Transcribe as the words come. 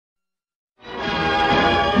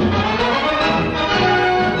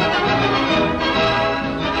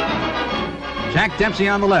Dempsey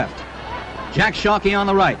on the left. Jack Sharkey on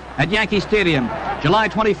the right at Yankee Stadium, July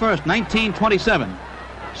 21st, 1927.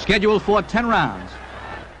 Scheduled for 10 rounds.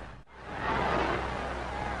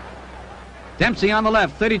 Dempsey on the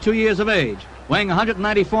left, 32 years of age, weighing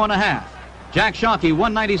 194.5. Jack Sharkey,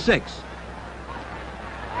 196.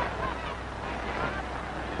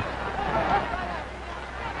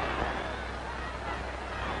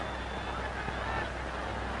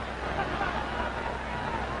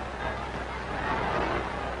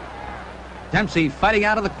 Dempsey fighting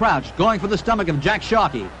out of the crouch, going for the stomach of Jack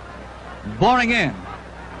Sharkey. Boring in.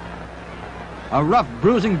 A rough,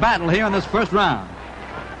 bruising battle here in this first round.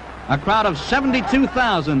 A crowd of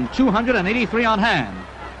 72,283 on hand.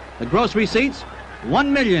 The gross receipts,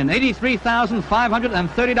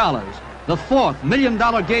 $1,083,530. The fourth $1 million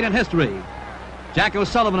gate in history. Jack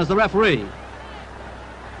O'Sullivan is the referee.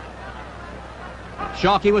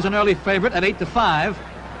 Sharkey was an early favorite at 8-5,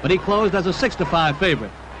 but he closed as a 6-5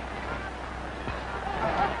 favorite.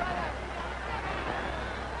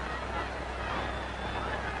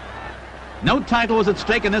 No title was at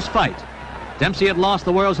stake in this fight. Dempsey had lost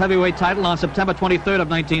the world's heavyweight title on September 23rd of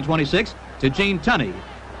 1926 to Gene Tunney.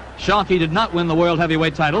 Sharkey did not win the world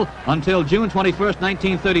heavyweight title until June 21st,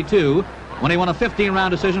 1932, when he won a 15-round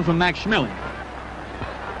decision from Max Schmeling.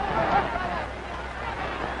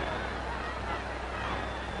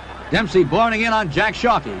 Dempsey boring in on Jack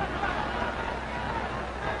Sharkey.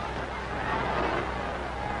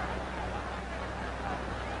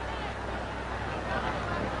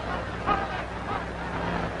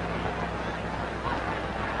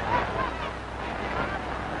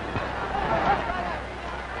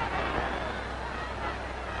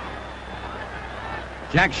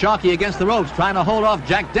 Jack Sharkey against the ropes, trying to hold off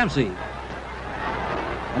Jack Dempsey.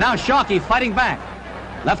 And now Sharkey fighting back.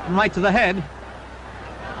 Left and right to the head.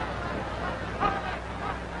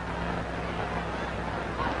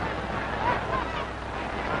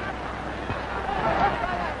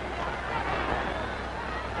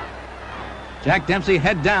 Jack Dempsey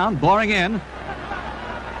head down, boring in.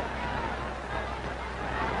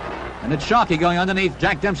 And it's Sharkey going underneath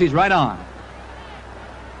Jack Dempsey's right arm.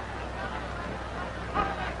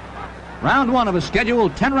 Round one of a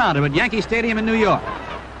scheduled 10-rounder at Yankee Stadium in New York.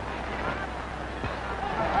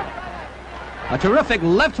 A terrific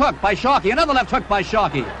left hook by Sharkey, another left hook by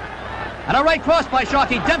Sharkey. And a right cross by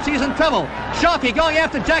Sharkey. Dempsey is in trouble. Sharkey going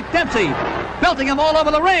after Jack Dempsey, belting him all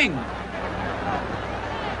over the ring.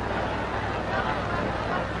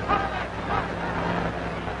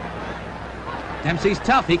 Dempsey's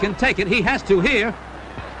tough, he can take it, he has to here.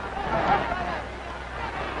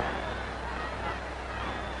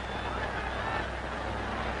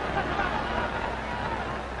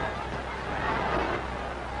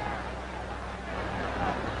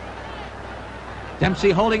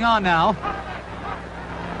 Dempsey holding on now.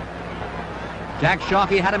 Jack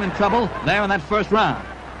Sharkey had him in trouble there in that first round.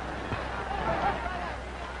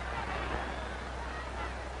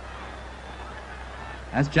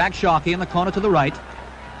 That's Jack Sharkey in the corner to the right.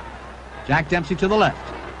 Jack Dempsey to the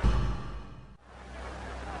left.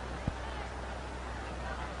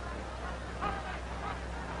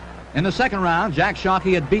 In the second round, Jack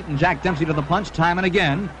Sharkey had beaten Jack Dempsey to the punch time and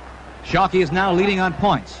again. Sharkey is now leading on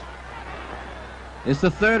points. It's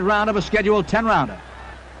the third round of a scheduled 10-rounder.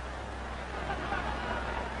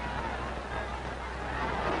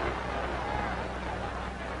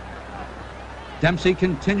 Dempsey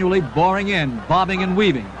continually boring in, bobbing and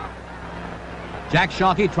weaving. Jack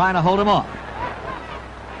Sharkey trying to hold him off.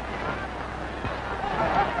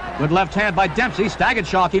 Good left hand by Dempsey, staggered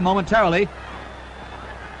Sharkey momentarily.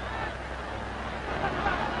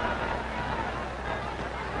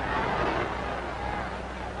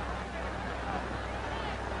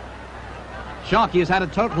 Sharkey has had a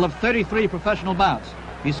total of 33 professional bouts.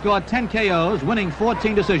 He scored 10 KOs, winning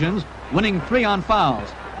 14 decisions, winning 3 on fouls.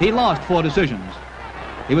 He lost 4 decisions.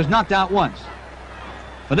 He was knocked out once.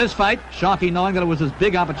 For this fight, Sharkey, knowing that it was his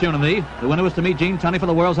big opportunity, the winner was to meet Gene Tunney for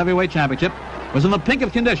the World's Heavyweight Championship, was in the pink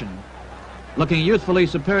of condition, looking youthfully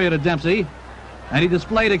superior to Dempsey, and he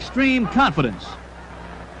displayed extreme confidence.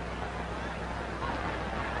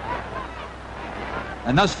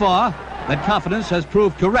 And thus far, that confidence has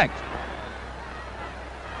proved correct.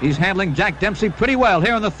 He's handling Jack Dempsey pretty well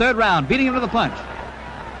here in the third round, beating him to the punch.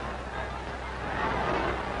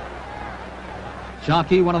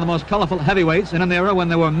 Sharkey, one of the most colorful heavyweights in an era when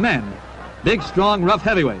there were men. Big, strong, rough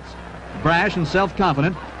heavyweights. Brash and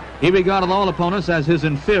self-confident, he regarded all opponents as his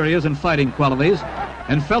inferiors in fighting qualities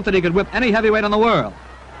and felt that he could whip any heavyweight in the world.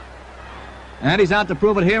 And he's out to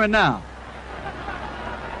prove it here and now.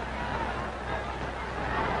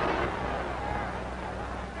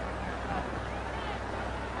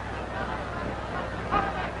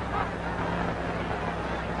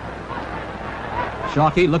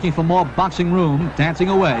 Sharkey looking for more boxing room, dancing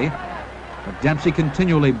away, but Dempsey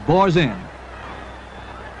continually bores in.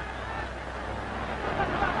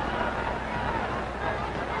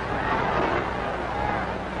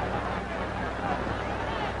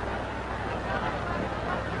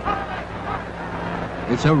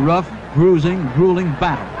 It's a rough, bruising, grueling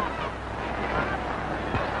battle.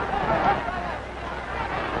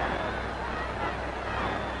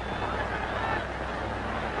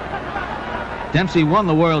 Dempsey won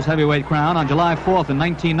the world's heavyweight crown on July 4th in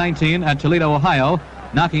 1919 at Toledo, Ohio,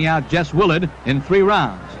 knocking out Jess Willard in 3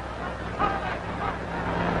 rounds.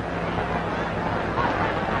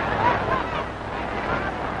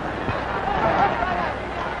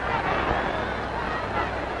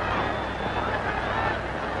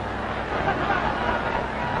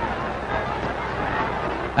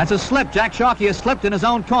 That's a slip. Jack Sharkey has slipped in his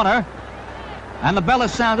own corner, and the bell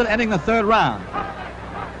is sounded, ending the 3rd round.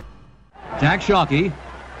 Jack Sharkey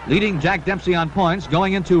leading Jack Dempsey on points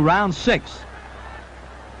going into round 6.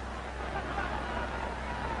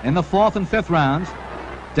 In the 4th and 5th rounds,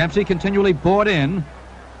 Dempsey continually bored in,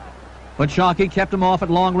 but Sharkey kept him off at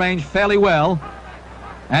long range fairly well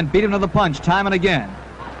and beat him to the punch time and again.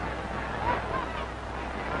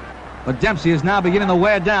 But Dempsey is now beginning to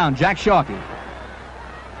wear down Jack Sharkey.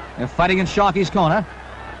 They're fighting in Sharkey's corner.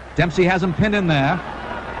 Dempsey has him pinned in there.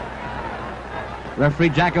 Referee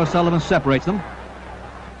Jack O'Sullivan separates them.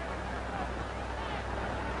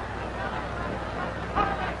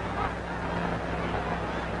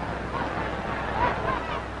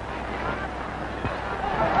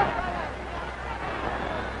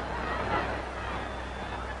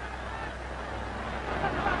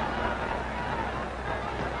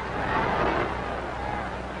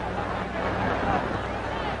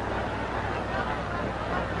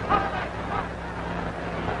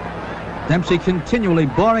 Dempsey continually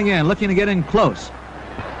boring in, looking to get in close.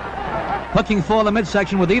 Hooking for the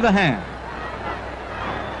midsection with either hand.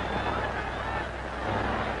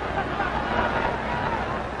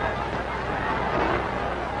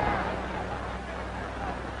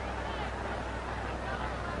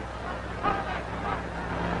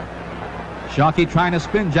 Sharkey trying to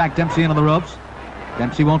spin Jack Dempsey into the ropes.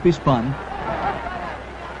 Dempsey won't be spun.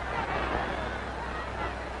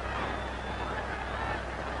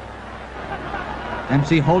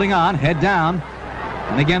 Dempsey holding on, head down,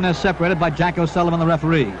 and again they're separated by Jack O'Sullivan, the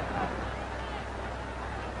referee.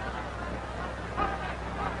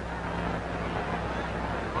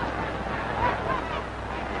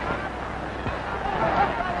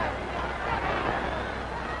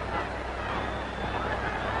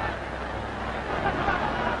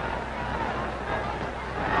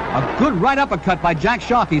 A good right uppercut by Jack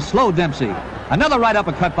Sharkey slowed Dempsey. Another right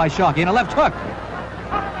uppercut by Sharkey and a left hook.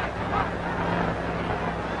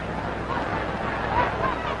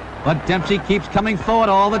 But Dempsey keeps coming forward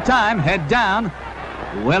all the time, head down,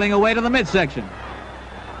 wailing away to the midsection.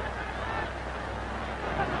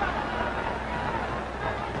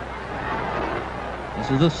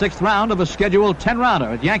 This is the 6th round of a scheduled 10-rounder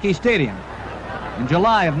at Yankee Stadium in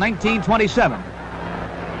July of 1927.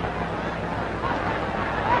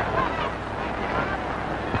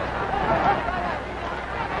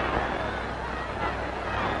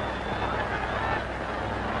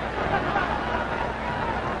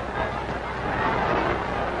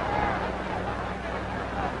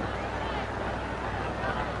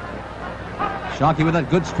 Sharkey with that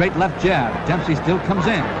good straight left jab. Dempsey still comes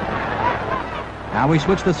in. Now we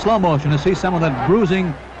switch to slow motion to see some of that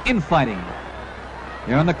bruising infighting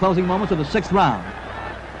here in the closing moments of the 6th round.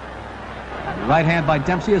 Right hand by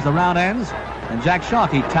Dempsey as the round ends, and Jack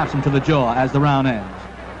Sharkey taps him to the jaw as the round ends.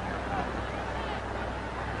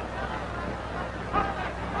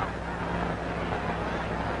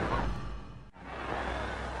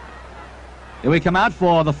 Here we come out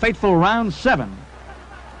for the fateful round 7.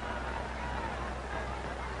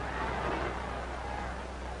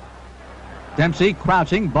 Dempsey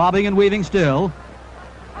crouching, bobbing and weaving still,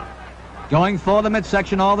 going for the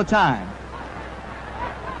midsection all the time.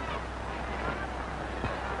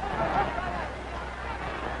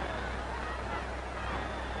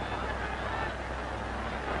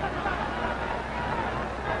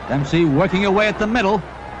 Dempsey working away at the middle.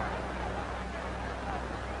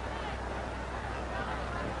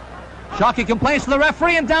 Sharkey complains to the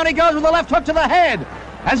referee, and down he goes with a left hook to the head.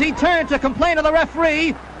 As he turned to complain to the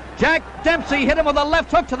referee, Jack Dempsey hit him with a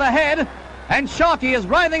left hook to the head, and Sharkey is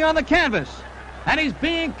writhing on the canvas, and he's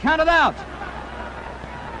being counted out.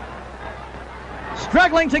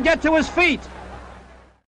 Struggling to get to his feet.